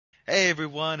Hey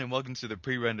everyone, and welcome to the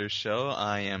Prerendered Show.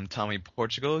 I am Tommy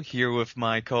Portugal here with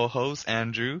my co-host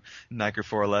Andrew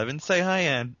Niker411. Say hi,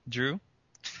 Andrew.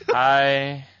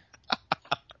 I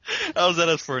How's that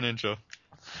us for an intro?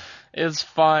 It's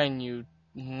fine, you.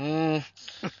 Mm,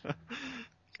 Kind of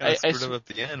I screwed up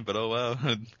at the end, but oh wow,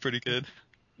 pretty good.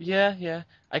 yeah.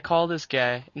 I call this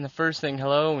guy, and the first thing,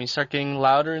 hello, and we start getting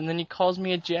louder, and then he calls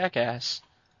me a jackass.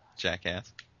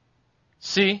 Jackass.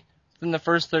 See? In the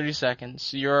first 30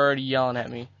 seconds, you're already yelling at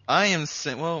me. I am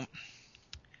well,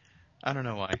 I don't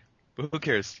know why, but who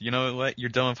cares? You know what? You're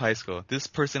done with high school. This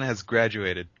person has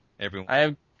graduated. Everyone.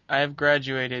 I have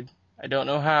graduated. I don't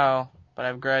know how, but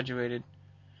I've graduated.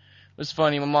 It was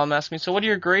funny. My mom asked me, "So what are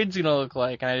your grades gonna look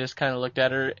like?" And I just kind of looked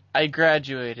at her. I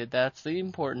graduated. That's the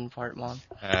important part, Mom.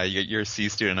 You're a C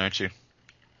student, aren't you?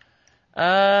 I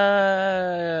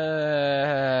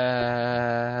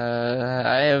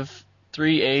have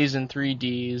 3 A's and 3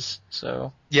 D's,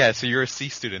 so. Yeah, so you're a C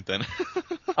student then.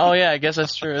 Oh yeah, I guess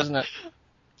that's true, isn't it?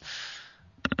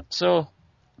 So,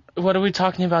 what are we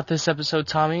talking about this episode,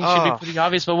 Tommy? It should be pretty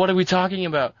obvious, but what are we talking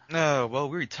about? No, well,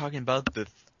 we were talking about the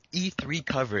E3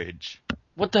 coverage.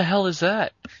 What the hell is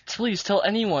that? Please tell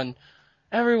everyone,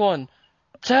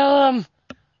 tell them!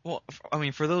 Well, I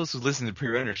mean, for those who listen to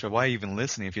Prerendered Show, why are you even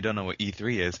listening if you don't know what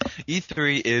E3 is?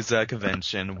 E3 is a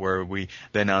convention where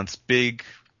they announce big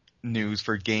news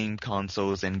for game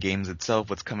consoles and games itself,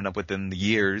 what's coming up within the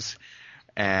years.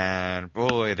 And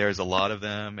boy, there's a lot of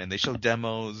them, and they show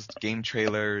demos, game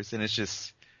trailers, and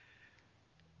it's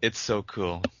so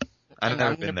cool. I've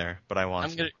never been there, but I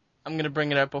want to. I'm gonna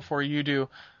bring it up before you do.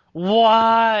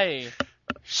 Why?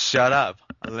 Shut up.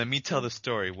 Let me tell the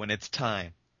story when it's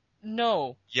time.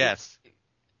 No. Yes.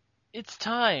 It's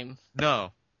time.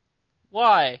 No.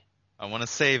 Why? I want to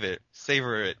savor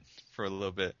it for a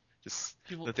little bit. Just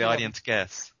let the audience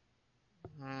guess.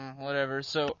 Whatever.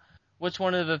 So, which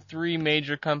one of the three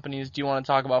major companies do you want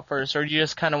to talk about first, or do you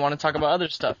just kind of want to talk about other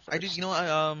stuff first?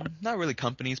 Not really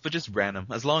companies, but just random.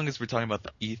 As long as we're talking about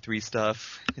the E3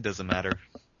 stuff, it doesn't matter.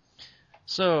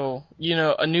 So,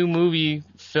 a new movie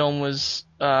film was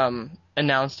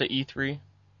announced at E3.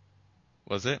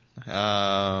 Was it?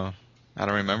 I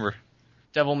don't remember.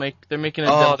 They're making a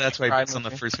Devil May that's right, Cry based on the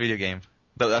movie. first video game.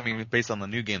 Based on the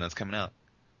new game that's coming out.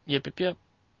 Yep.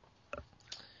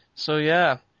 So,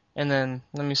 yeah. And then,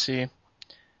 let me see.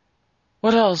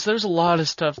 What else? There's a lot of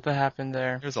stuff that happened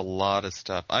there. There's a lot of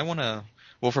stuff.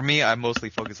 Well, for me, I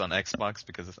mostly focus on Xbox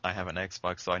because I have an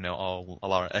Xbox, so I know a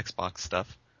lot of Xbox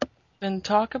stuff. Then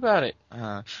talk about it.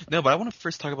 No, but I want to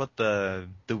first talk about the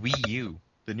Wii U,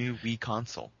 the new Wii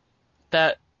console.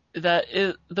 The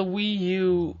Wii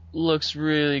U looks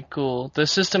really cool. The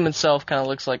system itself kind of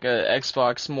looks like a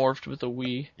Xbox morphed with a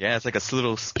Wii. Yeah, it's like a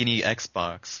little skinny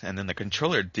Xbox, and then the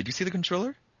controller. Did you see the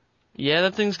controller? Yeah,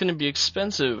 that thing's gonna be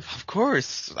expensive. Of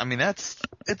course. I mean, it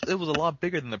was a lot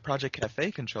bigger than the Project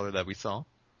Cafe controller that we saw.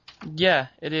 Yeah,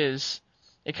 it is.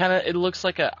 It looks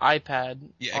like an iPad.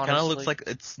 Yeah, it kind of looks like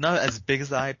it's not as big as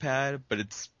the iPad, but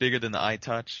it's bigger than the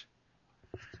iTouch.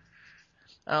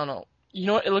 I don't know. You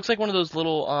know what? It looks like one of those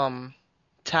little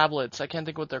tablets. I can't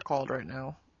think what they're called right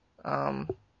now.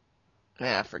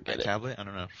 Forget it. Tablet? I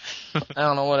don't know. I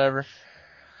don't know, whatever.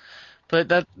 But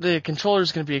the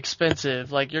controller's gonna be expensive.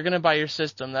 Like, you're gonna buy your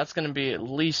system, that's gonna be at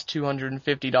least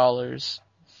 $250.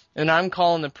 And I'm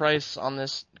calling the price on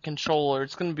this controller,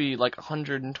 it's gonna be like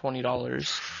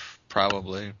 $120.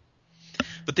 Probably.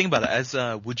 But think about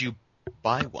it, would you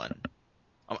buy one?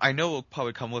 I know it'll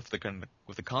probably come with the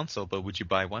console, but would you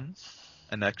buy one?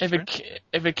 An extra?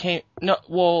 If it came, no,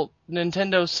 well,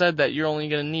 Nintendo said that you're only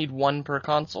gonna need one per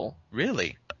console.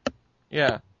 Really?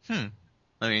 Yeah. I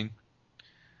mean,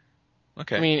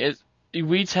 okay. I mean,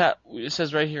 it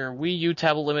says right here, Wii U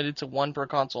tablet limited to one per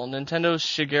console. Nintendo's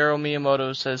Shigeru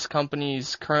Miyamoto says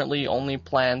companies currently only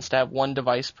plans to have one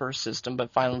device per system,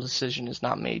 but final decision is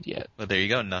not made yet. Well, there you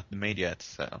go, not made yet,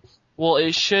 so. Well,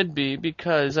 it should be,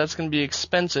 because that's going to be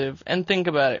expensive. And think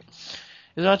about it.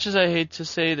 As much as I hate to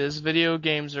say this, video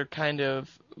games are kind of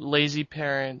lazy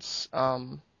parents,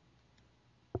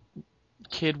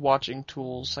 kid watching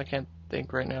tools. I can't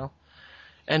think right now.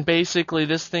 And basically,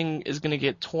 this thing is going to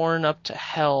get torn up to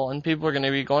hell, and people are going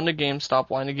to be going to GameStop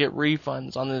wanting to get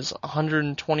refunds on this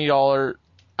 $120.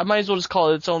 I might as well just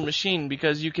call it its own machine,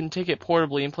 because you can take it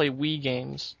portably and play Wii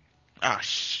games.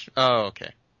 Oh,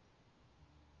 okay.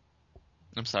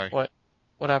 I'm sorry. What?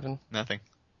 What happened? Nothing.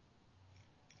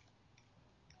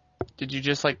 Did you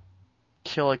just,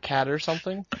 kill a cat or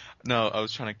something? No, I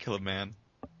was trying to kill a man.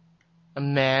 A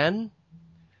man?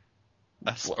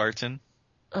 A Spartan.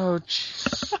 Oh,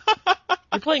 jeez.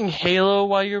 You're playing Halo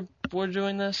while we're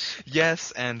doing this?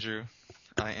 Yes, Andrew.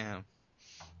 I am.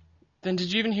 Then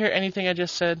did you even hear anything I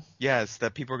just said? Yes,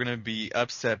 that people are gonna be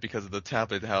upset because of the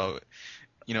tablet. How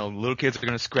little kids are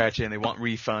gonna scratch it and they want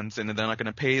refunds, and they're not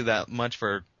gonna pay that much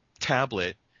for a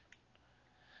tablet.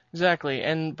 Exactly.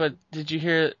 But did you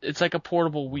hear it's like a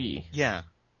portable Wii? Yeah.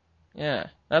 Yeah,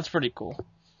 that's pretty cool.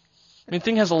 I mean, the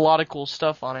thing has a lot of cool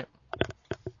stuff on it.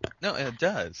 No, it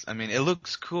does. I mean, it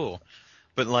looks cool,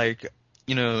 but like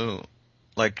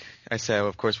I said,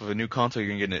 of course, with a new console,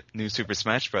 you're gonna get a new Super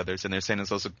Smash Brothers, and they're saying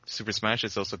it's also Super Smash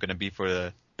is also gonna be for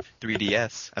the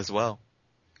 3DS as well.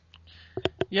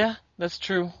 Yeah, that's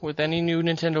true. With any new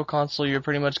Nintendo console, you're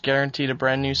pretty much guaranteed a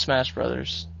brand new Smash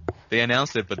Brothers. They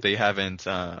announced it, but they haven't.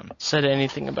 Said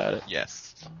anything about it.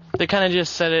 Yes. They kind of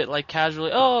just said it like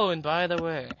casually. Oh, and by the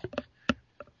way.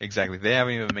 Exactly. They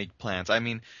haven't even made plans. I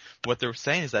mean, what they're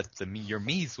saying is that your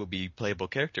Miis will be playable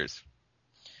characters.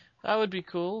 That would be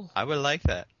cool. I would like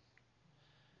that.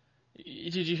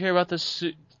 Did you hear about the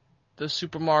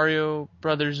Super Mario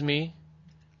Brothers Mii?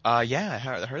 Yeah, I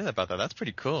heard about that. That's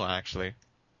pretty cool, actually.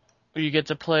 Where you get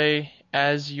to play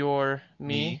as your Mii?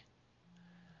 Me?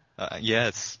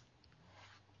 Yes.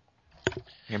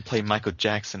 You can play Michael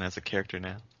Jackson as a character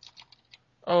now.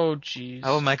 Oh, jeez.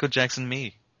 How about Michael Jackson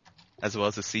me? As well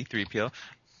as the C-3PO.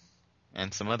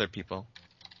 And some other people.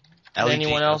 And LEG,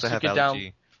 anyone else also you have could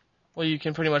LEG. Well, you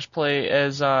can pretty much play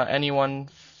as anyone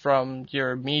from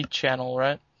your Mii channel,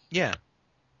 right? Yeah.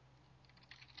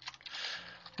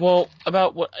 Well,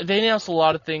 about what they announced a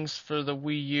lot of things for the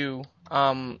Wii U,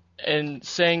 and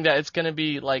saying that it's gonna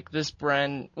be like this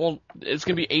brand. Well, it's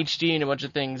gonna be HD and a bunch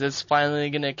of things. It's finally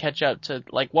gonna catch up to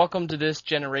like welcome to this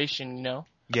generation, you know.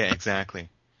 Yeah, exactly.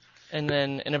 And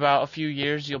then in about a few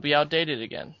years, you'll be outdated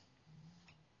again.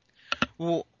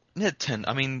 Well, for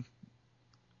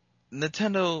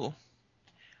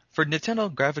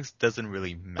Nintendo, graphics doesn't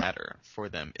really matter for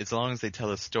them. As long as they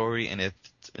tell a story and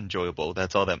it's enjoyable,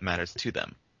 that's all that matters to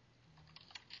them.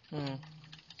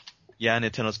 Yeah,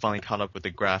 Nintendo's finally caught up with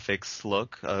the graphics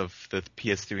look of the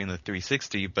PS3 and the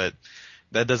 360, but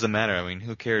that doesn't matter. I mean,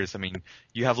 who cares? I mean,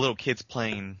 you have little kids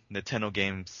playing Nintendo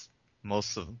games.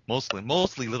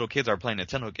 Mostly little kids are playing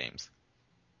Nintendo games.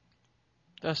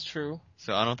 That's true.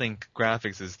 So I don't think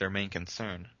graphics is their main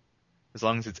concern. As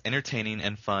long as it's entertaining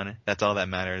and fun, that's all that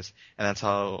matters, and that's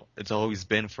how it's always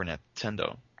been for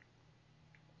Nintendo.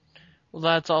 Well,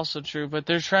 that's also true, but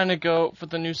they're trying to go for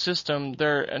the new system.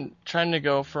 They're trying to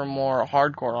go for a more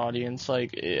hardcore audience.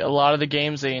 Like a lot of the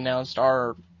games they announced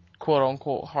are quote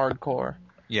unquote hardcore.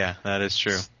 Yeah, that is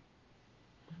true.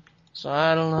 So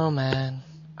I don't know, man.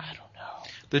 I don't know.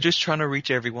 They're just trying to reach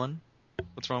everyone.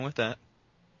 What's wrong with that?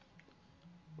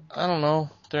 I don't know.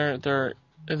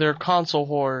 They're console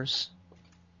whores.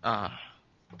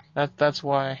 That's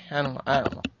why. I don't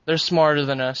know. They're smarter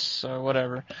than us, so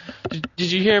whatever.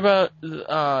 Did you hear about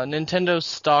Nintendo's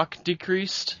stock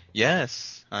decreased?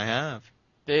 Yes, I have.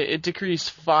 It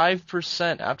decreased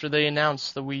 5% after they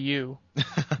announced the Wii U.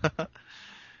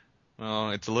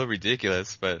 Well, it's a little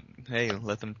ridiculous, but hey,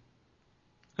 let them.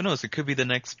 Who knows? It could be the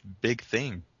next big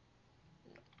thing.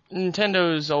 What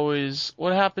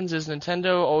happens is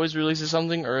Nintendo always releases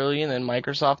something early, and then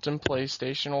Microsoft and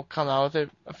PlayStation will come out with it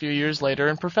a few years later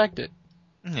and perfect it.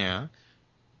 Yeah.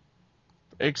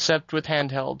 Except with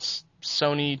handhelds.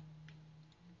 Sony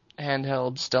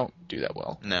handhelds don't do that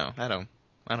well. No, I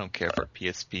don't care for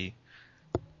PSP.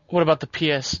 What about the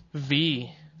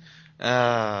PSV?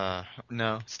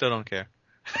 No, still don't care.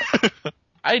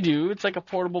 I do. It's like a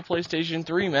portable PlayStation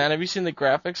 3, man. Have you seen the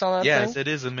graphics on that thing? Yes, it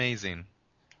is amazing.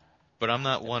 But I'm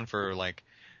not one for, like,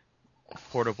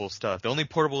 portable stuff. The only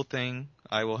portable thing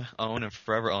I will own and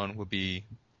forever own would be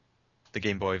the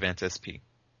Game Boy Advance SP.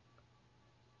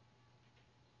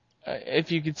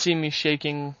 If you could see me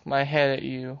shaking my head at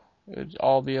you, it would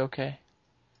all be okay.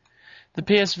 The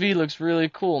PSV looks really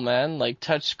cool, man. Like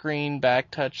touchscreen, back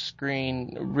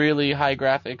touchscreen, really high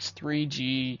graphics,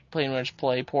 3G, pretty much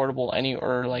play portable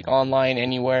or like online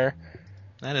anywhere.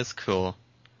 That is cool.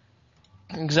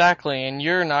 Exactly, and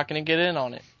you're not gonna get in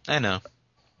on it. I know.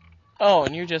 Oh,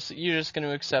 and you're just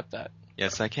gonna accept that.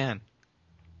 Yes, I can.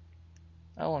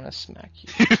 I want to smack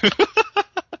you.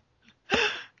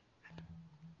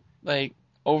 Like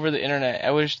over the internet.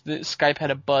 I wish that Skype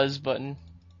had a buzz button.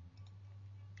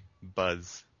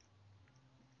 Buzz.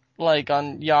 Like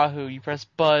on Yahoo, you press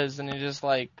buzz and it just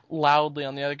like loudly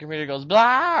on the other computer goes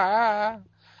blah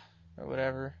or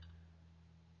whatever.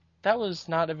 That was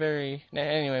not a very...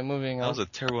 Anyway, moving on. That was a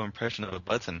terrible impression of a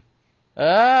button.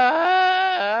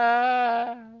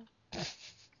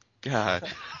 God.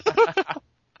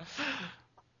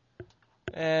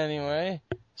 Anyway,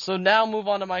 so now move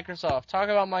on to Microsoft. Talk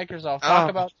about Microsoft.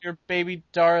 Talk about your baby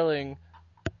darling,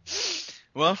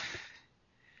 Well,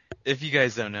 if you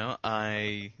guys don't know,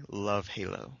 I love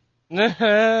Halo.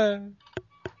 As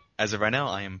of right now,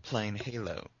 I am playing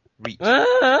Halo Reach.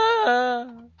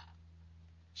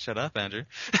 Shut up, Andrew.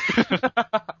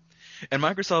 And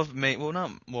Microsoft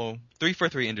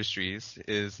 343 Industries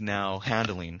is now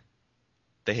handling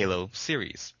the Halo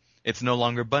series. It's no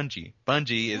longer Bungie.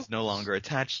 Bungie is no longer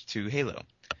attached to Halo.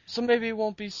 So maybe it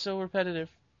won't be so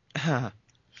repetitive.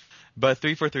 But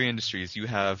 343 Industries, you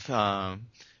have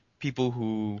people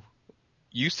who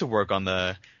used to work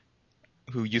for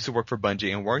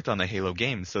Bungie and worked on the Halo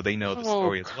games, so they know the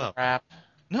story as well. Crap.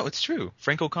 No, it's true.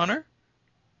 Frank O'Connor?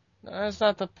 No, that's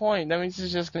not the point. That means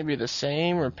it's just going to be the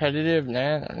same, repetitive.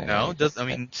 No,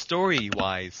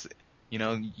 story-wise, you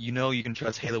can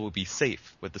trust Halo will be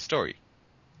safe with the story.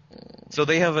 So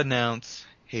they have announced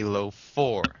Halo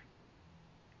 4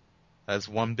 as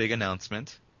one big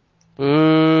announcement.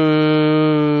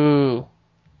 Boo!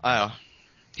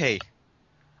 Hey,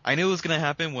 I knew it was gonna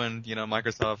happen when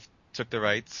Microsoft took the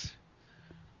rights.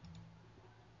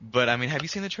 But I mean, have you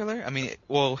seen the trailer? I mean,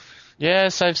 well.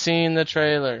 Yes, I've seen the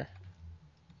trailer.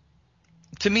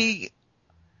 To me,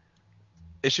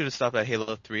 it should have stopped at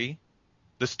Halo 3.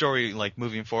 The story, like,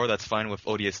 moving forward, that's fine with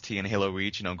ODST and Halo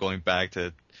Reach, going back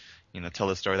to, tell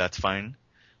the story, that's fine.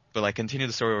 But, like, continue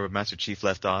the story where Master Chief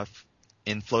left off,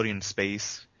 floating in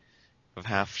space, with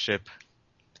half ship.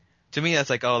 To me, that's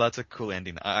like, oh, that's a cool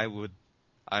ending.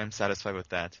 I'm satisfied with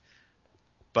that.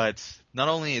 But not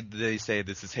only did they say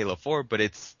this is Halo 4, but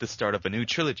it's the start of a new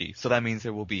trilogy. So that means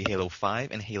there will be Halo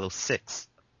 5 and Halo 6.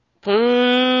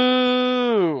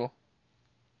 Boo!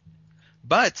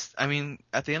 But, I mean,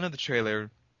 at the end of the trailer,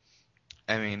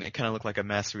 I mean, it kind of looked like a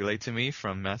Mass Relay to me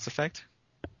from Mass Effect.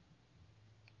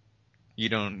 You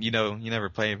never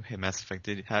played Mass Effect,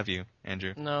 have you,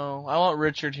 Andrew? No, I want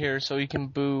Richard here so he can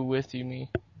boo with me.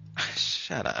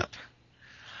 Shut up.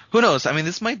 Who knows? I mean,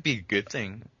 this might be a good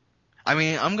thing. I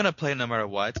mean, I'm gonna play it no matter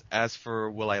what. As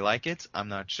for will I like it, I'm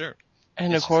not sure.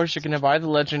 And of course, you're gonna buy the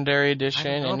Legendary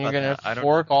Edition, and you're gonna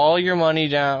fork all your money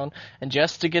down, and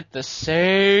just to get the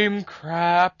same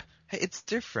crap. Hey, it's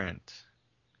different.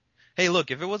 Hey,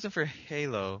 look, if it wasn't for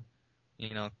Halo,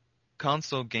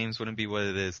 console games wouldn't be what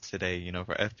it is today,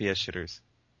 for FPS shooters.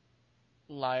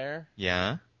 Liar.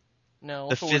 Yeah. No.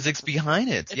 The physics behind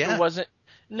it, yeah. If it wasn't.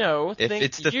 No, if think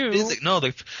it's the you. physics. No,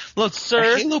 look,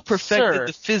 sir, Halo perfected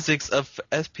the physics of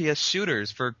FPS shooters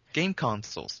for game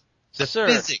consoles. The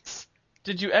physics.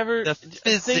 Did you ever? The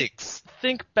physics.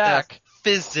 Think back.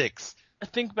 The physics.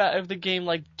 Think back of the game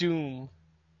like Doom.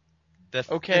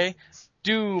 Okay. Physics.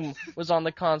 Doom was on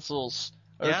the consoles.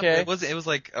 Okay. Yeah, but it was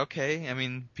like okay. I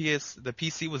mean, the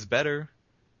PC was better.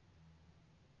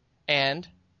 And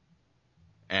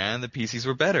the PCs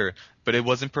were better, but it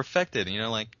wasn't perfected.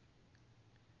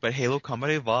 But Halo Combat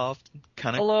Evolved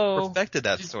kind of perfected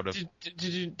that sort of.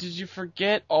 Did you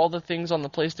forget all the things on the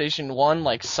PlayStation 1,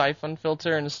 like Siphon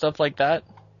Filter and stuff like that?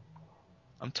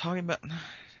 I'm talking about.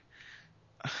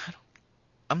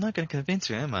 I'm not going to convince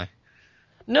you, am I?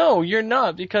 No, you're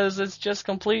not, because it's just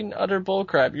complete and utter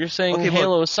bullcrap. You're saying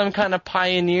Halo is some kind of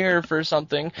pioneer for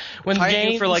something.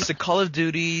 Pioneer for like the Call of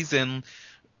Duties and.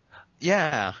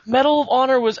 Yeah. Medal of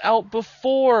Honor was out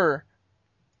before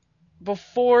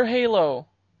Halo.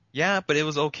 Yeah, but it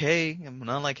was okay.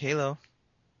 Not like Halo.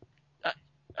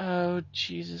 Oh,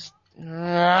 Jesus.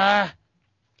 Well,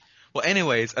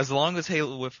 anyways, as long as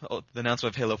the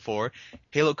announcement of Halo 4,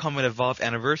 Halo Combat Evolved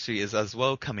Anniversary is as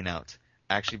well coming out.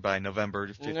 Actually, by November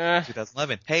 5th,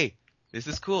 2011. Hey, this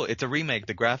is cool. It's a remake.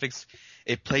 The graphics,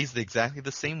 it plays exactly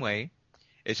the same way.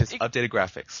 It's just updated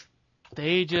graphics.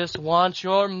 They just want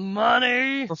your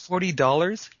money! For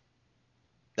 $40?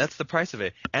 That's the price of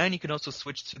it. And you can also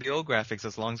switch to the old graphics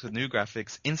as long as with new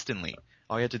graphics instantly.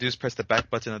 All you have to do is press the back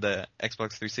button of the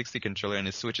Xbox 360 controller and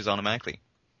it switches automatically.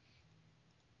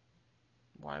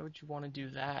 Why would you want to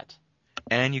do that?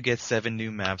 And you get 7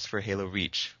 new maps for Halo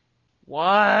Reach.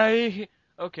 Why?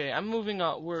 Okay, I'm moving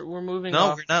on. We're moving on.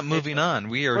 No, we're not moving on.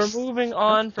 We're moving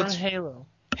on from Halo.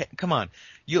 Hey, come on.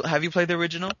 Have you played the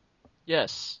original?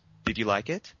 Yes. Did you like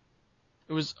it?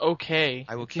 It was okay.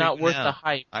 I will it's kill not you worth now. the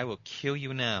hype. I will kill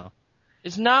you now.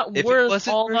 It's not if worth it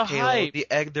wasn't all for the Halo,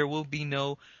 hype. There will be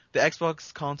no. The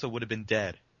Xbox console would have been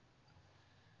dead.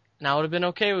 And I would have been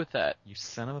okay with that. You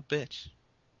son of a bitch.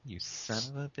 You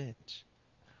son of a bitch.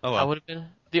 Oh well. I would have been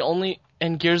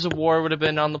and Gears of War would have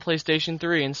been on the PlayStation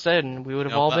 3 instead, and we would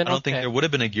have all been okay. I don't think there would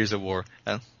have been a Gears of War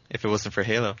if it wasn't for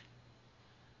Halo.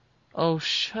 Oh,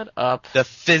 shut up. The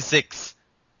physics.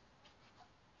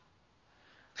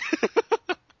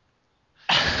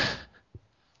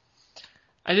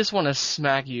 I just want to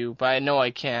smack you, but I know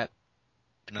I can't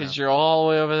No. Because you're all the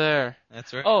way over there.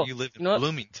 That's right. Oh, You live in you know what?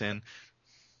 Bloomington.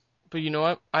 But you know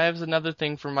what? I have another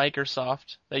thing for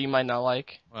Microsoft that you might not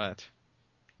like. What?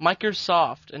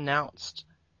 Microsoft announced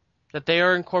that they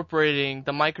are incorporating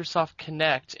the Microsoft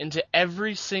Kinect into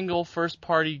every single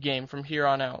first-party game from here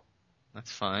on out.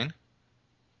 That's fine.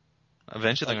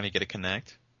 Eventually, they're going to get a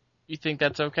Kinect. You think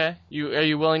that's okay? Are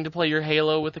you willing to play your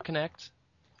Halo with a Kinect?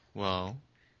 Well,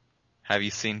 have you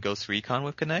seen Ghost Recon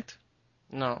with Kinect?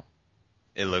 No.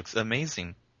 It looks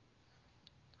amazing.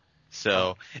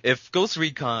 So, if Ghost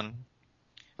Recon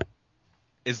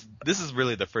this is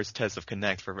really the first test of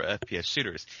Kinect for FPS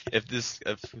shooters. If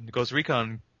Ghost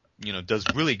Recon, does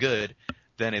really good,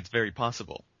 then it's very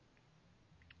possible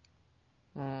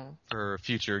for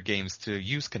future games to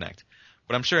use Kinect.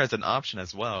 But I'm sure as an option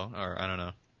as well, or I don't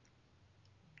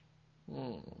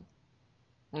know.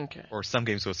 Okay. Or some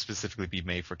games will specifically be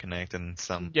made for Kinect, and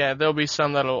some. Yeah, there'll be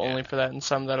some that'll only for that, and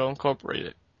some that'll incorporate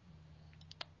it.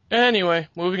 Anyway,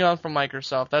 moving on from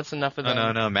Microsoft. That's enough of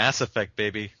that. No, Mass Effect,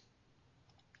 baby.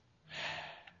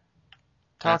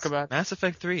 Talk about Mass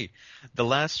Effect 3, the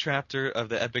last chapter of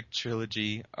the epic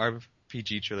trilogy,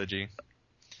 RPG trilogy,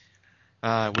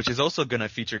 which is also going to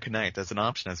feature Kinect as an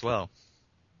option as well.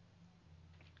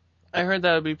 I heard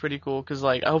that would be pretty cool, because,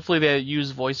 hopefully they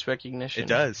use voice recognition. It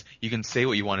does. You can say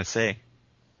what you want to say.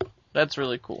 That's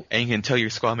really cool. And you can tell your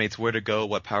squad mates where to go,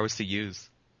 what powers to use.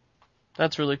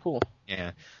 That's really cool.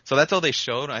 Yeah. So that's all they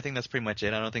showed. I think that's pretty much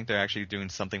it. I don't think they're actually doing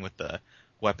something with the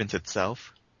weapons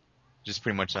itself. Just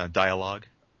pretty much dialogue.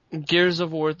 Gears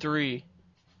of War 3.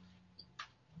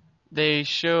 They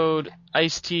showed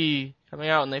Ice-T coming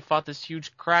out, and they fought this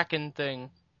huge Kraken thing.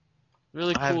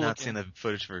 Really cool. I have not seen the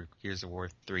footage for Gears of War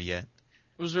 3 yet.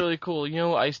 It was really cool. You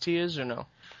know who Ice-T is, or no?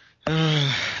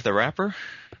 The rapper?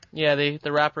 Yeah,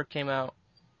 the rapper came out,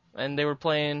 and they were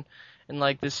playing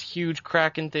in this huge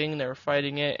Kraken thing, and they were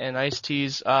fighting it, and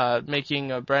Ice-T's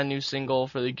making a brand new single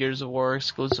for the Gears of War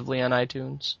exclusively on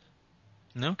iTunes.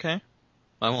 Okay.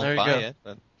 I won't buy it,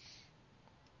 but...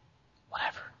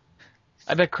 Whatever.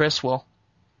 I bet Chris will.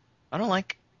 I don't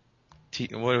like...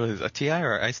 What was it, a T.I.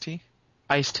 or Ice-T?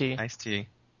 Ice-T. Ice-T.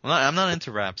 Well, I'm not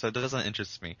into rap, so it doesn't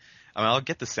interest me. I mean, I'll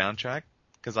get the soundtrack,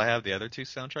 because I have the other two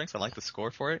soundtracks. I like the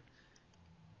score for it.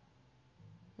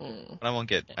 But I won't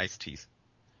get Ice-T's.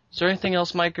 Is there anything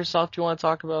else Microsoft you want to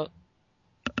talk about?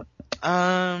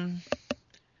 How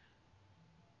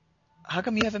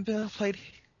come you haven't played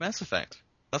Mass Effect?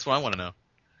 That's what I want to know.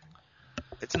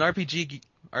 It's an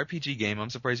RPG game.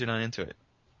 I'm surprised you're not into it.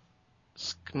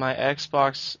 My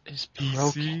Xbox is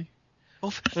broken.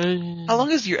 Well, how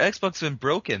long has your Xbox been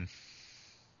broken?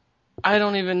 I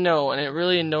don't even know, and it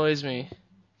really annoys me.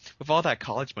 With all that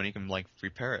college money, you can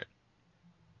repair it.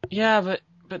 Yeah, but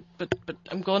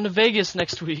I'm going to Vegas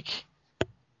next week.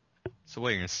 So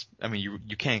wait,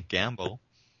 you can't gamble.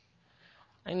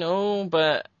 I know,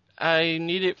 but I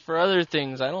need it for other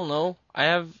things. I don't know. I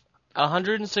have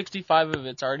 165 of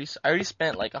it. I already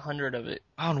spent 100 of it.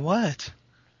 On what?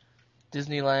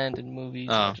 Disneyland and movies.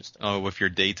 With your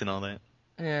dates and all that?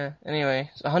 Yeah, anyway.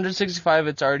 So 165 of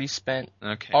it's already spent.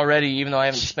 Okay. Already, even though I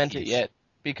haven't spent it yet.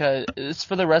 Because it's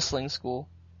for the wrestling school.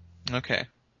 Okay.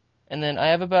 And then I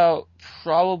have about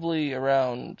probably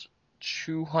around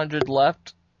 200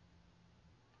 left.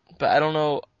 But I don't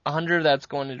know, 100 of that's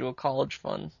going into a college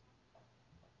fund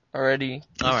already.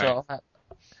 Alright.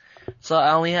 So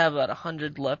I only have about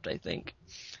 100 left, I think.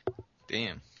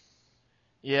 Damn.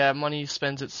 Yeah, money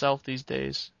spends itself these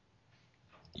days.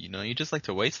 You just like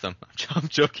to waste them. I'm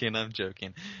joking.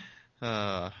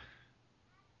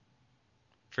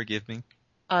 Forgive me.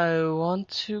 I want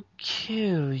to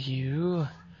kill you.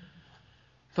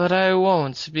 But I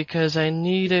won't, because I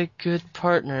need a good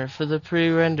partner for the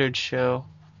Prerendered Show.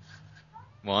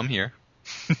 Well, I'm here.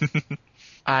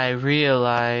 I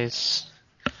realize.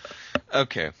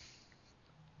 Okay.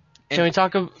 Can we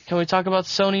talk about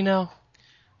Sony now?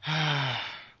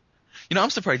 I'm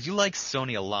surprised. You like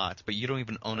Sony a lot, but you don't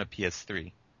even own a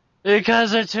PS3.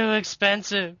 Because they're too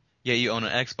expensive. Yeah, you own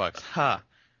an Xbox. Ha.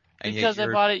 Because I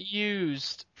bought it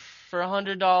used for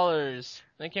 $100.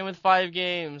 And it came with 5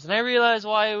 games. And I realized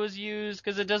why it was used,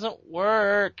 because it doesn't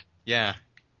work. Yeah.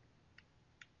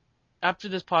 After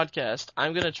this podcast,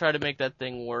 I'm going to try to make that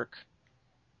thing work.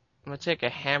 I'm going to take a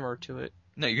hammer to it.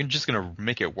 No, you're just going to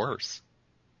make it worse.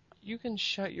 You can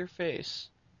shut your face.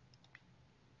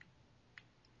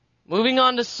 Moving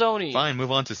on to Sony. Fine,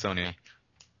 move on to Sony.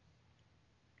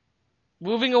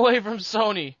 Moving away from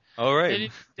Sony. All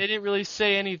right. They didn't really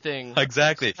say anything.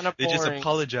 Exactly. They just boring.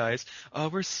 apologized. Oh,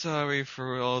 we're sorry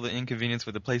for all the inconvenience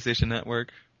with the PlayStation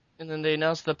Network. And then they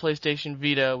announced the PlayStation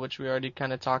Vita, which we already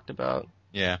kind of talked about.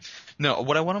 Yeah. No,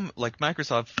 what I want to like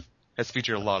Microsoft has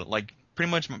featured a lot. Like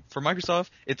pretty much for Microsoft,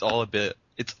 it's all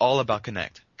about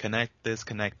Connect. Connect this,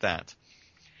 connect that.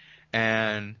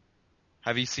 And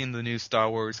have you seen the new Star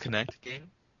Wars Connect game?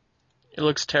 It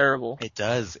looks terrible. It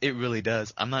does. It really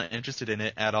does. I'm not interested in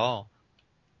it at all.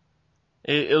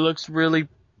 It looks really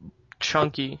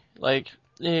chunky. Like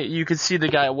you could see the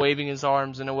guy waving his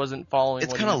arms, and it wasn't following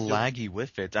It's what he kind of was doing. laggy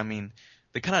with it. I mean,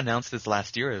 they kind of announced this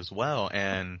last year as well,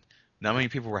 and not many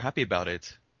people were happy about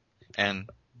it. And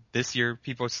this year,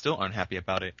 people still aren't happy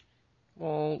about it.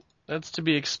 Well, that's to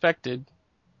be expected.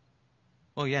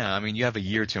 Well, yeah, I mean, you have a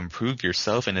year to improve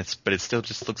yourself, but it still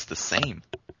just looks the same.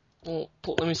 Well,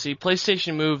 let me see.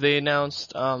 PlayStation Move. They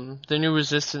announced the new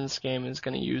Resistance game is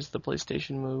going to use the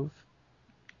PlayStation Move.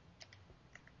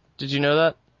 Did you know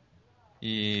that?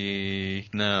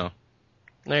 No.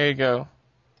 There you go.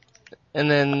 And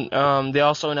then they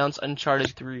also announced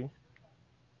Uncharted 3.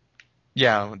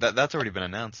 Yeah, that's already been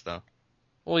announced though.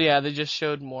 Well, yeah, they just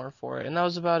showed more for it, and that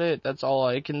was about it. That's all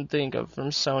I can think of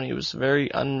from Sony. It was very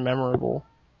unmemorable.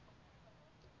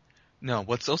 No,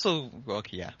 what's also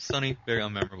okay, yeah, Sony very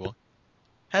unmemorable.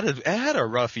 It had a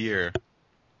rough year.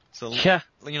 So Yeah,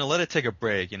 let it take a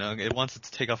break. It wants it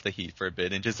to take off the heat for a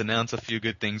bit and just announce a few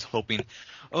good things, hoping,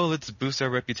 oh, let's boost our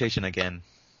reputation again.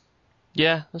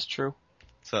 yeah, that's true.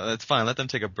 So it's fine. Let them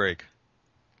take a break.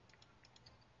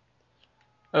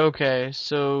 Okay,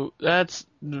 so that's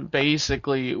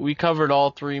basically, we covered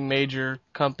all three major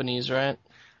companies, right?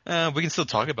 We can still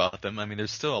talk about them. I mean,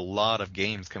 there's still a lot of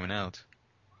games coming out.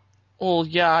 Well,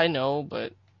 yeah, I know,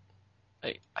 but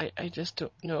I just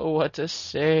don't know what to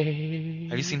say.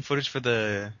 Have you seen footage for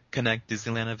the Connect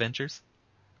Disneyland Adventures?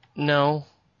 No.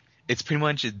 It's pretty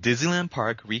much a Disneyland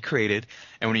park recreated,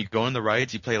 and when you go on the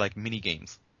rides, you play like mini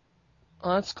games.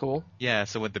 Oh, that's cool. Yeah,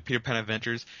 so with the Peter Pan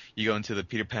Adventures, you go into the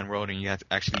Peter Pan world and you have to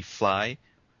actually fly,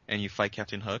 and you fight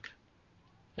Captain Hook.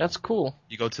 That's cool.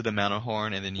 You go to the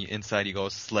Matterhorn, and then inside you go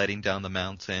sledding down the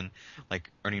mountain, like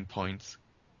earning points.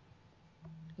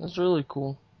 That's really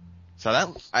cool.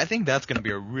 So I think that's gonna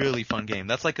be a really fun game.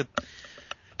 That's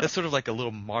sort of like a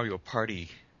little Mario Party,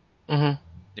 Mhm.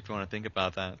 if you want to think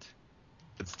about that.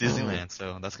 It's Disneyland,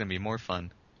 so that's gonna be more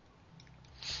fun.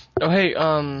 Oh, hey,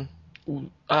 a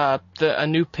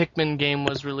new Pikmin game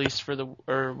was released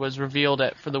was revealed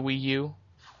for the Wii U.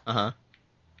 Uh-huh.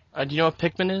 Do you know what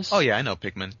Pikmin is? Oh yeah, I know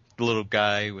Pikmin. The little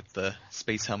guy with the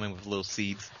space helmet with little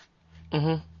seeds.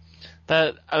 Mhm.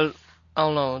 I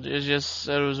don't know. It just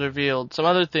it was revealed. Some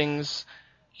other things.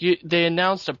 They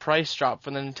announced a price drop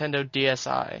for the Nintendo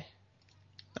DSi.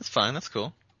 That's fine. That's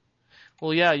cool.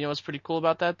 Well, yeah. You know what's pretty cool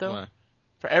about that though? What?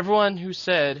 For everyone who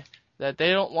said that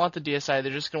they don't want the DSi,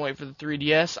 they're just gonna wait for the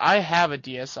 3DS. I have a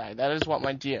DSi. That is what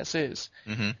my DS is.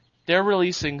 Mm-hmm. They're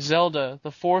releasing Zelda: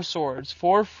 The Four Swords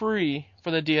for free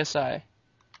for the DSi.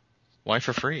 Why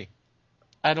for free?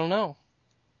 I don't know.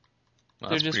 Well,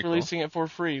 They're that's just pretty releasing it for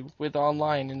free with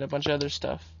online and a bunch of other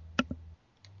stuff.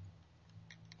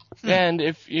 Hmm. And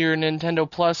if you're a Nintendo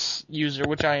Plus user,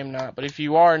 which I am not, but if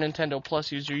you are a Nintendo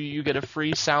Plus user, you get a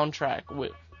free soundtrack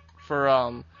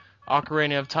for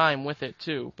Ocarina of Time with it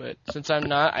too. But since I'm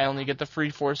not, I only get the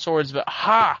free Four Swords. But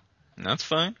ha! That's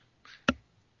fine.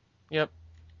 Yep.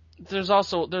 There's a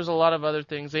lot of other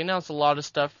things. They announced a lot of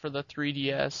stuff for the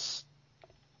 3DS.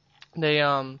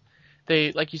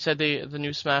 They like you said, the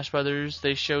new Smash Brothers.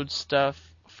 They showed stuff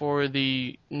for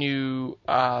the new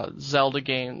Zelda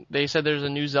game. They said there's a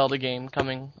new Zelda game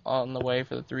coming on the way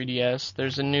for the 3DS.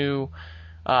 There's a new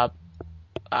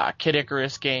Kid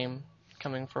Icarus game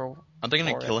coming for. Are they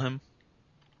gonna kill him?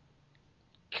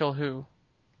 Kill who?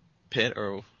 Pit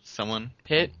or someone?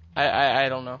 Pit? I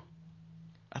don't know.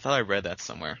 I thought I read that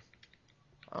somewhere.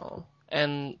 Oh,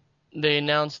 and they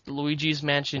announced Luigi's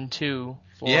Mansion 2.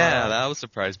 Yeah, I was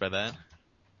surprised by that.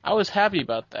 I was happy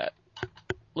about that.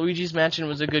 Luigi's Mansion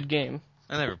was a good game.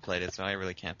 I never played it, so I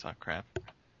really can't talk crap.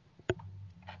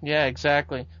 Yeah,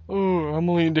 exactly. Oh, I'm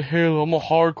only into Halo. I'm a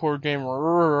hardcore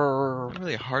gamer. I'm not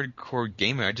really a hardcore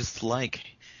gamer. I just like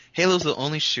Halo's the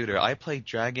only shooter. I play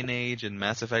Dragon Age and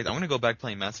Mass Effect. I'm gonna go back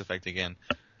playing Mass Effect again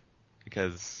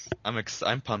because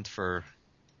I'm pumped for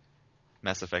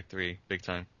Mass Effect 3 big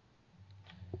time.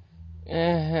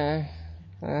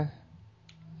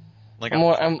 Like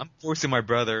I'm forcing my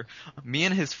brother. Me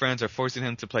and his friends are forcing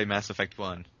him to play Mass Effect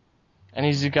 1. And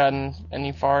has he gotten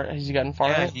far? Has he gotten far?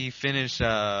 Yeah, in it? he finished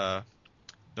Novaria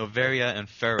and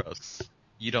Pharos.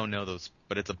 You don't know those,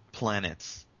 but it's a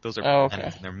planets. Those are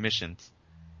planets and they're missions.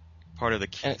 Part of the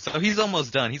key. So he's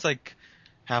almost done. He's like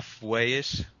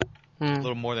halfway-ish. A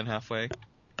little more than halfway.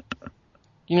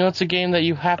 You know, it's a game that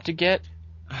you have to get.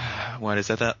 What is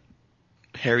that? That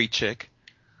hairy chick.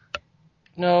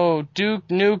 No, Duke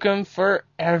Nukem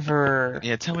Forever.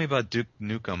 Yeah, tell me about Duke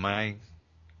Nukem.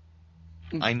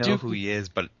 I know Duke who he is,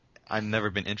 but I've never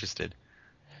been interested.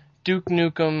 Duke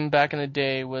Nukem back in the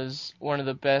day was one of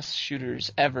the best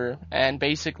shooters ever, and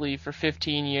basically for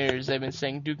 15 years they've been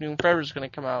saying Duke Nukem Forever is going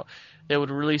to come out. They would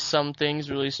release some things,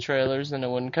 release trailers, and it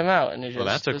wouldn't come out, and it Well,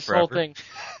 that just took this whole forever. thing.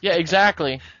 Yeah,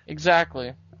 exactly,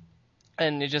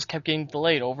 and it just kept getting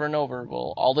delayed over and over.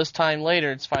 Well, all this time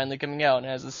later, it's finally coming out, and it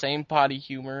has the same potty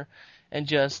humor, and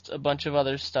just a bunch of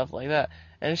other stuff like that,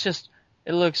 and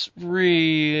it looks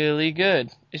really good.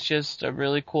 It's just a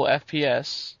really cool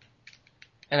FPS.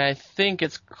 And I think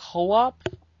it's co-op.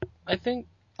 I think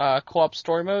co-op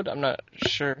story mode. I'm not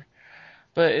sure,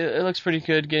 but it looks pretty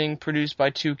good. Getting produced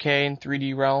by 2K and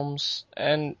 3D Realms,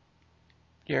 and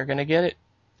you're gonna get it.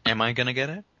 Am I gonna get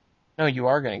it? No, you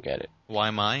are gonna get it. Why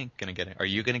am I gonna get it? Are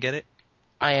you gonna get it?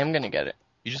 I am gonna get it.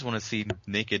 You just want to see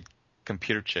naked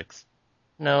computer chicks.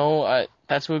 No,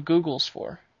 that's what Google's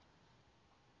for.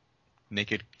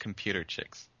 Naked computer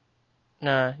chicks.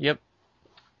 Nah, yep.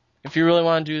 If you really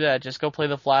want to do that, just go play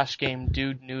the Flash game,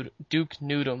 Duke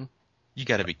Nukem. You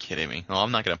gotta be kidding me. Oh,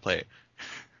 I'm not gonna play it.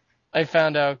 I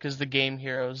found out because the Game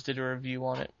Heroes did a review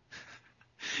on it.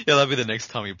 Yeah, that'll be the next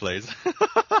time he plays.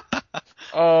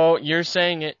 Oh, you're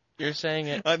saying it. You're saying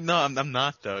it. No, I'm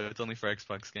not though. It's only for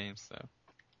Xbox games, so.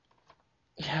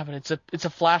 Yeah, but it's a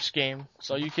Flash game,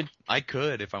 so you could I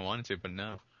could if I wanted to, but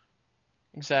no.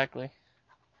 exactly.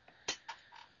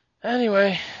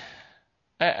 Anyway,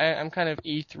 I'm kind of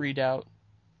E3'd out.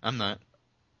 I'm not.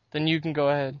 Then you can go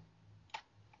ahead.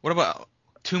 What about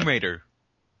Tomb Raider?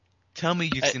 Tell me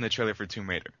you've I- seen the trailer for Tomb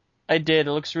Raider. I did.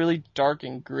 It looks really dark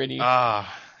and gritty.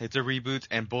 Ah, it's a reboot,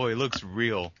 and boy, it looks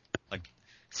real. Like,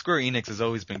 Square Enix has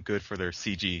always been good for their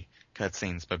CG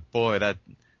cutscenes, but boy, that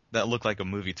looked like a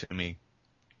movie to me.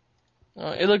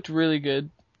 It looked really good.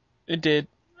 It did.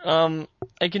 I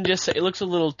can just say it looks a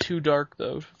little too dark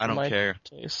though. I For don't my care.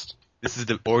 taste. This is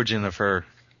the origin of her.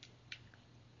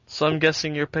 So I'm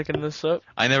guessing you're picking this up.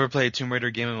 I never played a Tomb Raider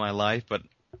game in my life, but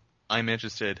I'm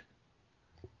interested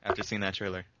after seeing that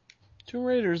trailer. Tomb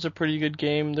Raider is a pretty good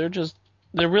game. They're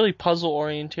really puzzle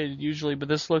orientated usually, but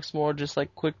this looks more just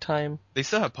like quick time. They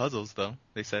still have puzzles, though,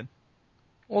 they said.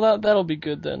 Well, that'll be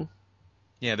good then.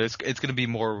 Yeah, it's gonna be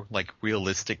more like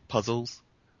realistic puzzles.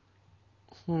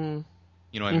 Hmm.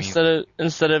 You know what I mean?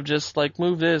 Instead of just like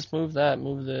move this, move that,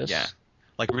 move this. Yeah.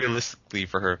 Like realistically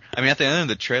for her. I mean, at the end of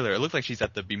the trailer, it looked like she's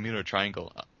at the Bermuda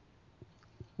Triangle.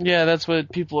 Yeah, that's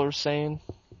what people are saying.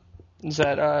 Is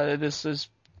that this is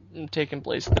taking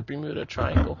place at the Bermuda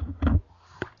Triangle, And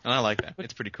I like that.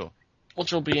 It's pretty cool.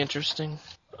 which will be interesting.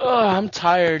 Ugh, I'm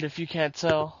tired. If you can't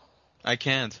tell. I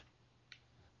can't.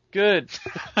 Good.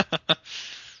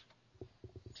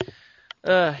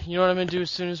 You know what I'm gonna do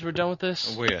as soon as we're done with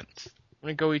this? Wait. I'm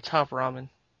gonna go eat top ramen.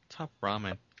 Top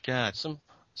ramen. God.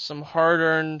 Some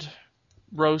hard-earned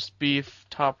roast beef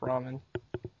top ramen.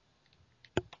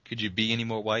 Could you be any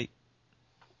more white?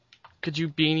 Could you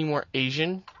be any more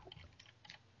Asian?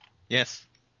 Yes.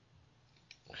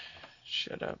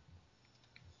 Shut up.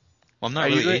 Well, I'm not Are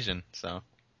you really re- Asian, so.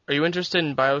 Are you interested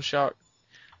in BioShock?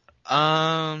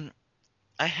 I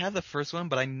had the first one,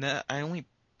 but I only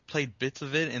played bits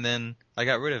of it, and then I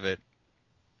got rid of it.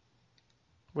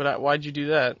 Why'd you do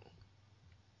that?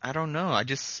 I don't know. I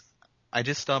just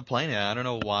stopped playing it. I don't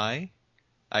know why.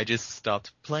 I just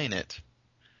stopped playing it.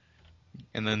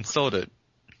 And then sold it.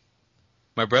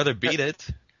 My brother beat it,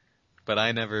 but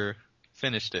I never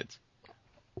finished it.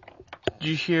 Did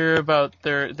you hear about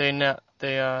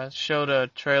they showed a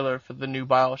trailer for the new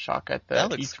BioShock at the That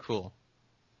looks cool.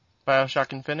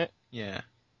 BioShock Infinite? Yeah.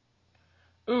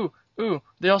 Ooh,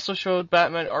 they also showed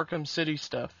Batman Arkham City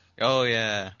stuff. Oh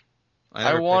yeah. I I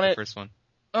never want played it. the first one.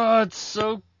 Oh, it's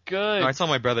so good. No, I saw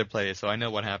my brother play it, so I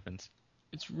know what happens.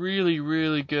 It's really,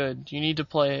 really good. You need to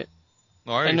play it.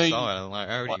 Well, I I know already you-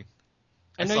 saw it.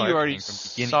 I know saw you already everything from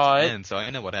beginning saw to it. end, so I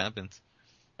know what happens.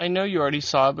 I know you already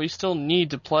saw it, but you still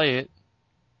need to play it.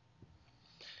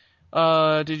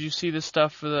 Did you see the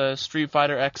stuff for the Street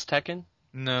Fighter X Tekken?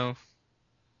 No.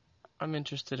 I'm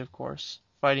interested, of course.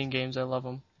 Fighting games, I love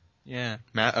them. Yeah.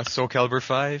 Soul Calibur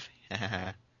 5?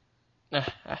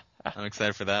 I'm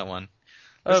excited for that one.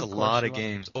 There's a lot of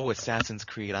games. Oh, Assassin's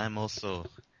Creed. I'm also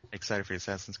excited for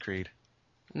Assassin's Creed.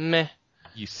 Meh.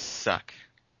 You suck.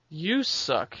 You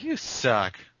suck. You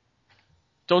suck.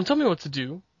 Don't tell me what to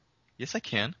do. Yes, I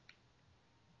can.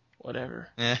 Whatever.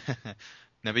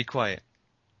 Now be quiet.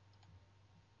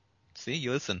 See,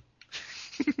 you listen.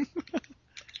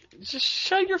 Just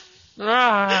shut your.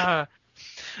 Ah.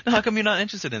 How come you're not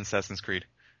interested in Assassin's Creed?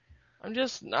 I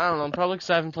don't know, probably because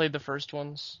I haven't played the first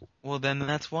ones. Well, then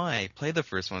that's why. Play the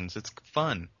first ones. It's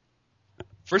fun.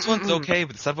 First one's okay,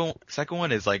 but the second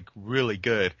one is like really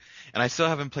good. And I still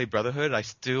haven't played Brotherhood. I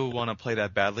still want to play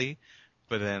that badly.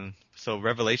 But then, so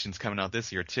Revelation's coming out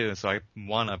this year too, so I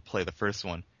want to play the first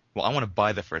one. Well, I want to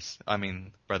buy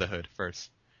Brotherhood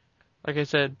first. Like I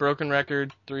said, broken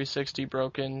record, 360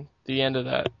 broken, the end of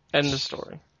that. End of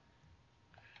story.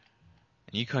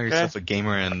 And you call yourself a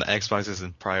gamer and the Xbox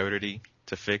isn't priority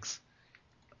to fix?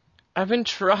 I've been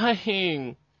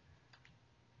trying.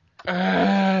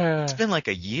 It's been like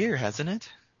a year, hasn't it?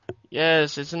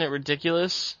 Yes, isn't it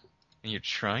ridiculous? And you're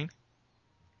trying?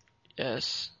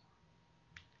 Yes.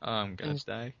 Oh, I'm gonna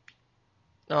die.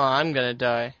 No, I'm gonna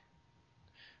die.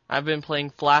 I've been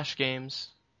playing Flash games.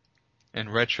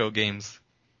 And retro games.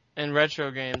 And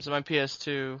retro games on my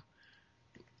PS2.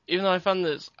 Even though I found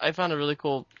a really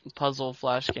cool puzzle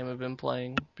Flash game I've been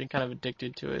playing. Been kind of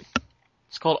addicted to it.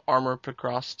 It's called Armor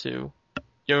Picross 2.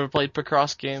 You ever played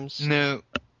Picross games? No.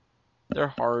 They're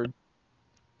hard.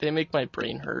 They make my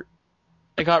brain hurt.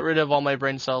 I got rid of all my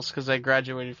brain cells because I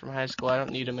graduated from high school. I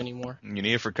don't need them anymore. You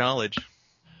need it for college.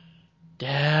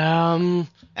 Damn.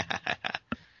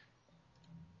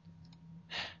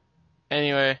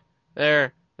 Anyway,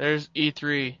 there's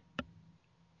E3.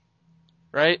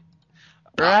 Right?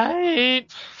 Right?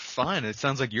 Fine, it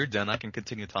sounds like you're done. I can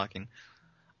continue talking.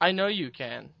 I know you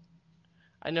can,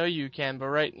 but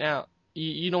right now,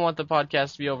 you don't want the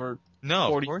podcast to be over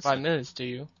 45 minutes, do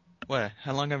you? What?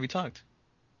 How long have we talked?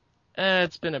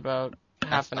 It's been about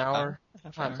half an hour.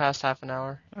 Past half an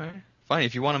hour. Alright. Fine,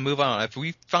 if you want to move on. If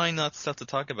we find that stuff to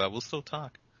talk about, we'll still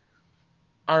talk.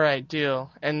 Alright,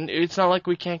 deal. And it's not like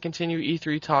we can't continue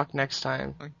E3 talk next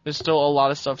time. There's still a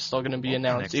lot of stuff still going to be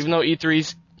announced. Even though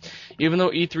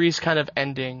E3's kind of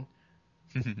ending.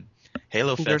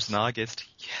 Halo Fest in August.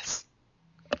 Yes.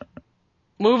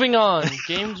 Moving on.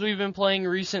 Games we've been playing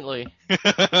recently.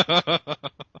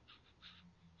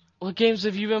 What games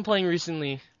have you been playing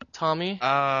recently, Tommy?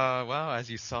 Well,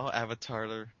 as you saw,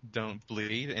 Avatar Don't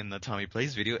Bleed in the Tommy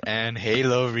Plays video, and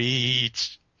Halo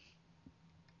Reach.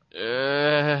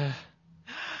 As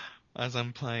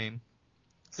I'm playing.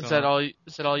 So, is that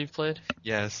all you've played?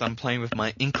 Yes, I'm playing with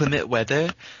my inclement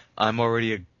weather. I'm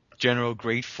already a General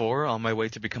Grade 4 on my way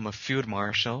to become a Field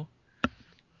Marshal.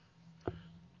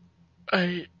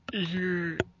 Oh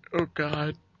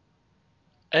God.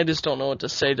 I just don't know what to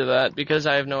say to that because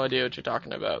I have no idea what you're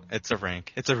talking about. It's a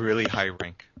rank. It's a really high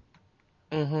rank.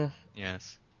 Mm-hmm.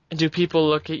 Yes. And do people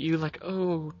look at you like,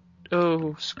 oh,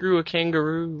 screw a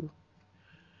kangaroo?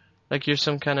 Like you're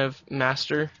some kind of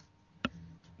master?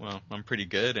 Well, I'm pretty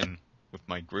good and with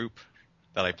my group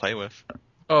that I play with.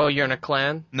 Oh, you're in a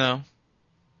clan? No.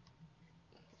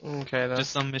 Okay, then.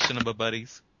 Just some missionable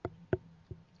buddies.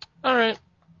 Alright.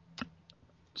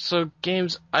 So,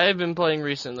 games I've been playing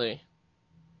recently.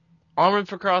 Armored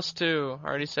Picross 2, I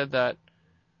already said that.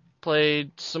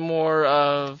 Played some more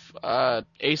of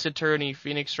Ace Attorney,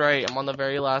 Phoenix Wright. I'm on the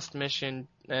very last mission,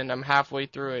 and I'm halfway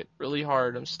through it. Really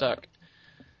hard, I'm stuck.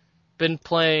 Been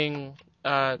playing,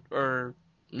 I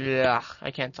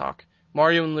can't talk.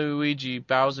 Mario and Luigi,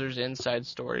 Bowser's Inside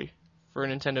Story for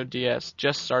Nintendo DS.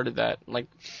 Just started that, like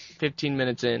 15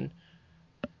 minutes in.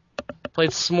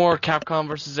 Played some more Capcom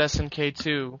vs. SNK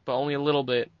 2, but only a little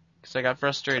bit, because I got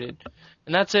frustrated.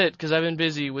 And that's it, because I've been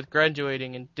busy with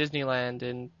graduating and Disneyland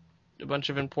and a bunch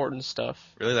of important stuff.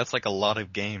 Really? That's like a lot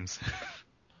of games.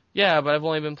 Yeah, but I've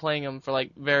only been playing them for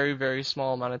like very, very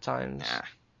small amount of times.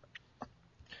 Nah.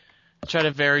 I try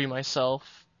to vary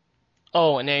myself.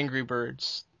 Oh, and Angry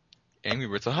Birds. Angry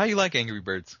Birds. So how you like Angry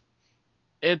Birds?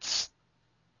 It's,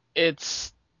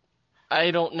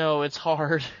 I don't know, it's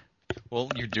hard. Well,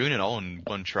 you're doing it all in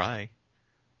one try.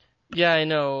 Yeah, I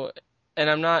know. And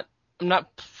I'm not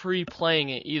pre-playing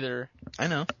it either. I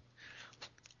know.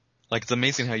 Like, it's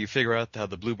amazing how you figure out how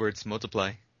the bluebirds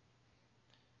multiply.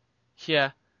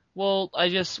 Yeah. Well, I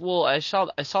saw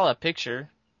that picture.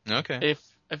 Okay. If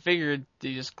I figured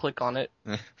you just click on it.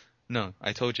 No,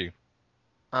 I told you.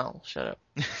 Oh, shut up.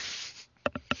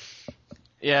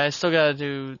 Yeah, I still gotta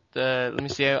do let me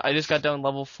see, I just got done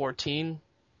level 14.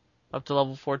 Up to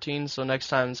level 14, so next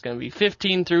time it's gonna be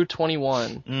 15 through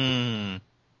 21.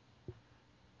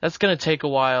 That's gonna take a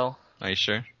while. Are you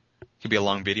sure? Could be a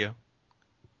long video.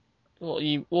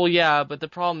 Well, yeah, but the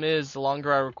problem is, the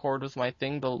longer I record with my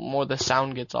thing, the more the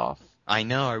sound gets off. I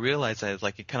know, I realize that. It's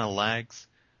like, it kind of lags.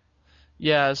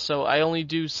 Yeah, so I only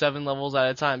do 7 levels at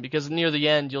a time, because near the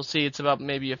end, you'll see it's about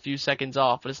maybe a few seconds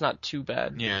off, but it's not too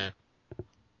bad. Yeah.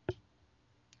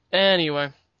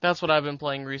 Anyway, that's what I've been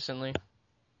playing recently.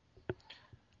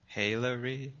 Halo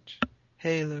Reach.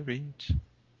 Halo Reach.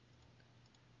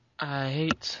 I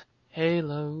hate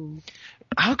Halo.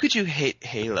 How could you hate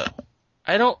Halo?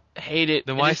 I don't hate it.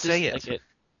 Then I why just say dislike it? it.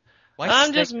 Why I'm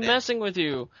say just it? messing with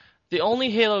you. The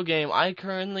only Halo game I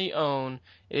currently own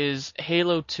is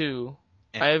Halo 2.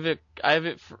 And- I have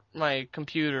it for my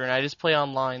computer, and I just play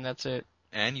online. That's it.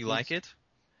 And you like it?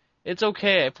 It's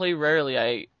okay. I play rarely.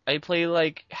 I play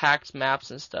like hacked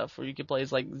maps and stuff where you can play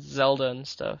as like Zelda and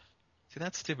stuff. See,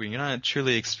 that's stupid. You're not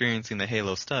truly experiencing the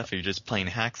Halo stuff. You're just playing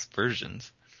hacks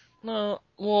versions. No,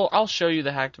 well, I'll show you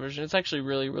the hacked version. It's actually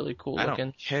really, really cool I looking.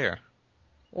 don't care.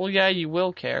 Well, yeah, you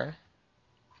will care.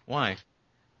 Why?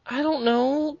 I don't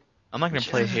know. I'm not gonna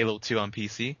play Halo 2 on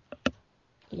PC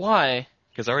Why?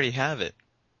 because I already have it.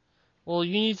 Well,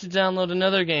 you need to download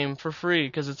another game for free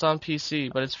because it's on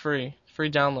PC, but it's free.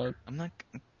 Free download. I'm not.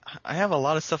 I have a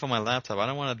lot of stuff on my laptop. I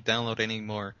don't want to download any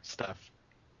more stuff.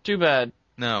 Too bad.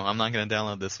 No, I'm not gonna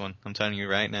download this one. I'm telling you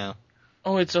right now.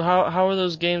 Oh wait, so how are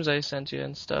those games I sent you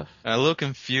and stuff? A little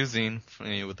confusing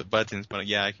with the buttons, but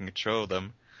yeah, I can control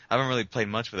them. I haven't really played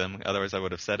much with them. Otherwise, I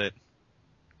would have said it.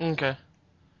 Okay.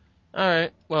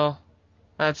 Alright, well,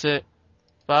 that's it.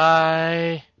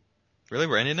 Bye. Really,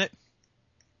 we're ending it?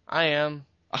 I am.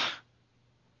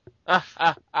 How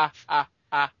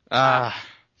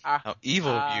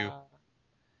evil of you.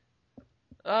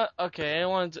 Okay,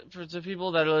 for the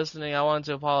people that are listening, I wanted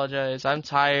to apologize. I'm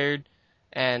tired,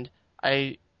 and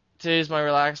today's my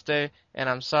relaxed day, and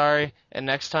I'm sorry, and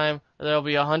next time there'll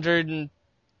be 130%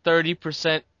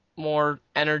 more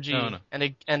energy No.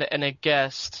 and a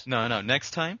guest. No.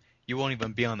 Next time, you won't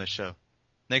even be on the show.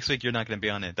 Next week, you're not going to be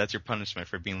on it. That's your punishment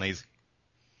for being lazy.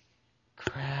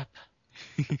 Crap.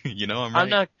 You know I'm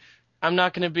right. I'm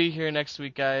not going to be here next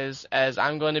week, guys, as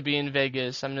I'm going to be in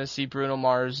Vegas. I'm going to see Bruno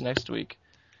Mars next week.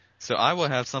 So I will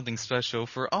have something special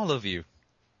for all of you.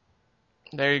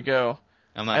 There you go.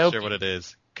 I'm not sure what it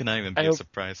is. Could not even be a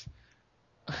surprise.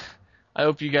 I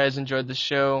hope you guys enjoyed the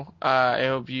show. I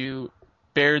hope you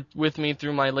bared with me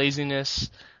through my laziness,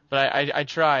 but I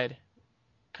tried,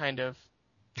 kind of.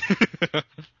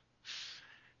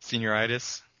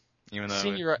 Senioritis? Even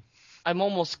though I'm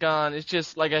almost gone. It's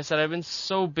just, like I said, I've been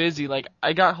so busy. Like,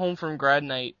 I got home from grad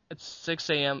night at 6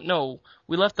 a.m. No,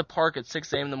 we left the park at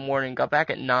 6 a.m. in the morning, got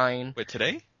back at 9. Wait,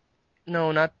 today?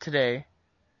 No, not today.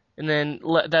 And then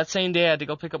that same day I had to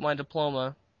go pick up my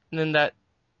diploma. And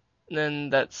then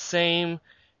that same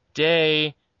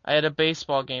day I had a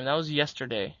baseball game. That was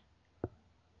yesterday.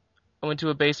 I went to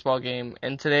a baseball game,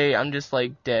 and today I'm just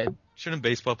like dead. Shouldn't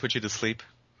baseball put you to sleep?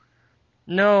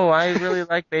 No, I really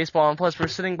like baseball, and plus we're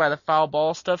sitting by the foul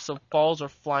ball stuff, so balls are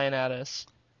flying at us.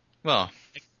 Well,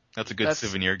 that's a good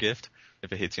souvenir gift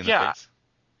if it hits you in the face.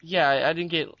 Yeah, I didn't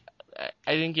get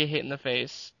hit in the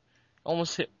face.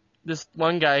 Almost hit this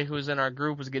one guy who was in our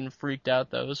group was getting freaked out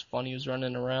though. It was funny. He was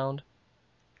running around.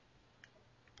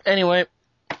 Anyway,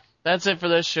 that's it for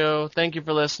this show. Thank you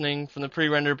for listening from the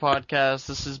Prerendered Podcast.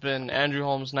 This has been Andrew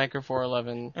Holmes, Niker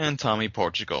 411, and Tommy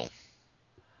Portugal.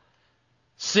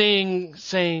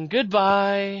 Saying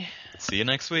goodbye. See you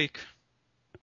next week.